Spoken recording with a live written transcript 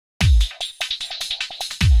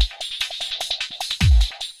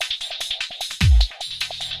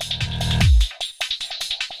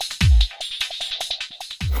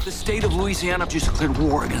state of Louisiana just declared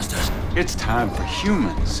war against us. It's time for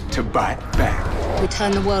humans to bite back. We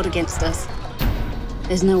turn the world against us.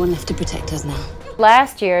 There's no one left to protect us now.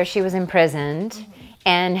 Last year, she was imprisoned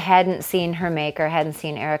and hadn't seen her maker, hadn't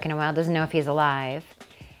seen Eric in a while, doesn't know if he's alive.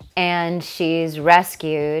 And she's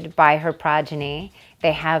rescued by her progeny.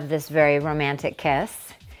 They have this very romantic kiss.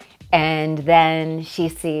 And then she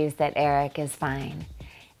sees that Eric is fine.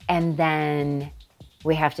 And then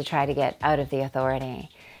we have to try to get out of the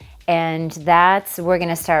authority. And we're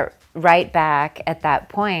gonna start right back at that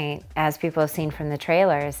point, as people have seen from the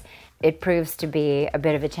trailers. It proves to be a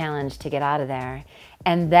bit of a challenge to get out of there.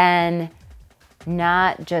 And then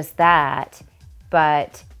not just that,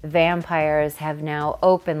 but vampires have now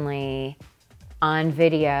openly on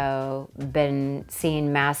video been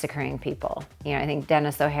seen massacring people. You know, I think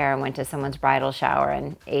Dennis O'Hara went to someone's bridal shower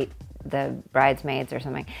and ate the bridesmaids or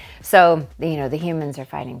something. So, you know, the humans are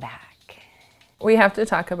fighting back. We have to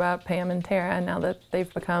talk about Pam and Tara now that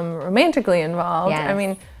they've become romantically involved. Yes. I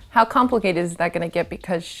mean, how complicated is that going to get,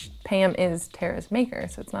 because Pam is Tara's maker,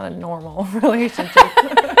 so it's not a normal relationship.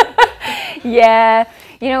 Yeah,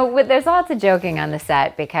 you know, there's lots of joking on the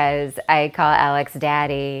set because I call Alex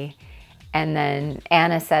daddy, and then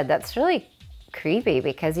Anna said, that's really creepy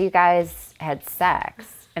because you guys had sex.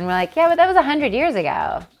 And we're like, yeah, but that was 100 years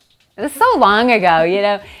ago. It was so long ago, you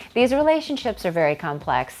know. These relationships are very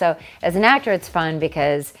complex. So as an actor, it's fun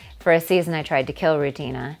because for a season I tried to kill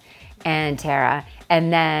Rutina and Tara,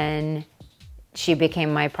 and then she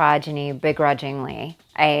became my progeny begrudgingly.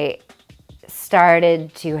 I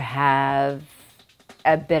started to have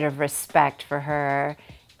a bit of respect for her,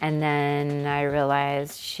 and then I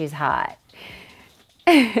realized she's hot.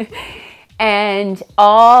 And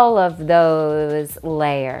all of those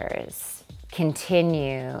layers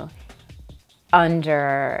continue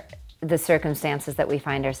under the circumstances that we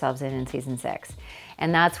find ourselves in season 6.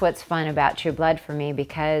 And that's what's fun about True Blood for me,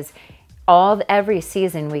 because every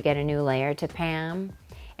season we get a new layer to Pam,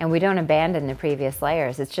 and we don't abandon the previous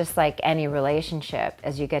layers. It's just like any relationship.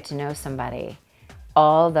 As you get to know somebody,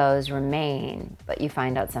 all those remain, but you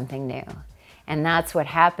find out something new. And that's what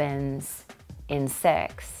happens in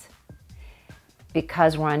 6,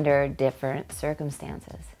 because we're under different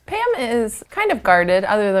circumstances. Pam is kind of guarded,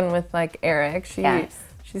 other than with like Eric. Yes.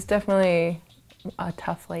 She's definitely a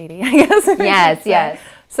tough lady, I guess. Yes, yes.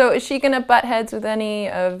 So is she gonna butt heads with any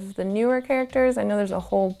of the newer characters? I know there's a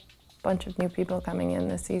whole bunch of new people coming in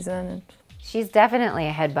this season. She's definitely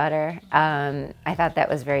a head butter. I thought that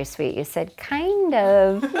was very sweet. You said kind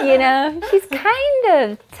of, you know, she's kind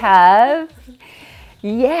of tough.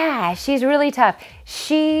 Yeah, she's really tough.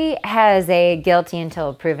 She has a guilty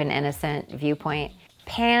until proven innocent viewpoint.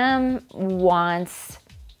 Pam wants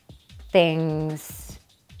things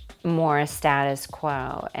more status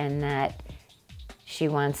quo, and that she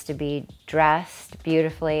wants to be dressed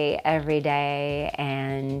beautifully every day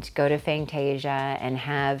and go to Fantasia and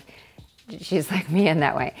have, she's like me in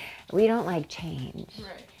that way. We don't like change.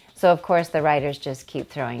 Right. So of course the writers just keep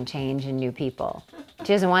throwing change and new people.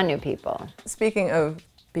 She doesn't want new people. Speaking of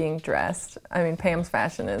being dressed, I mean, Pam's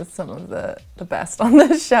fashion is some of the best on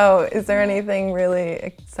this show. Is there anything really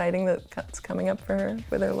exciting that's coming up for her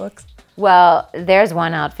with her looks? Well, there's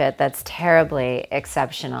one outfit that's terribly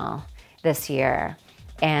exceptional this year,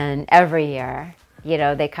 and every year, you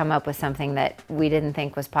know, they come up with something that we didn't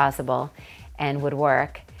think was possible and would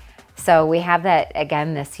work. So we have that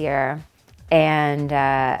again this year, and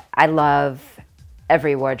I love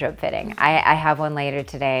every wardrobe fitting. I have one later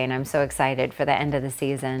today, and I'm so excited for the end of the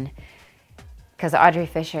season because Audrey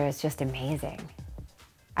Fisher is just amazing.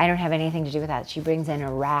 I don't have anything to do with that. She brings in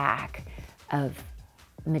a rack of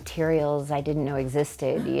materials I didn't know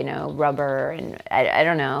existed, you know, rubber and I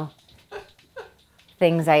don't know,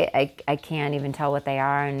 things I can't even tell what they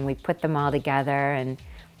are, and we put them all together, and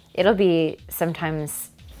it'll be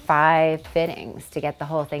sometimes 5 fittings to get the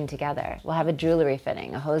whole thing together. We'll have a jewelry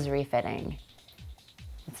fitting, a hosiery fitting.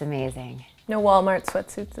 It's amazing. No Walmart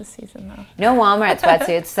sweatsuits this season, though. No Walmart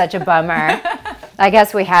sweatsuits, such a bummer. I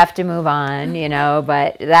guess we have to move on, you know,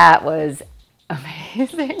 but that was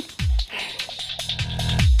amazing.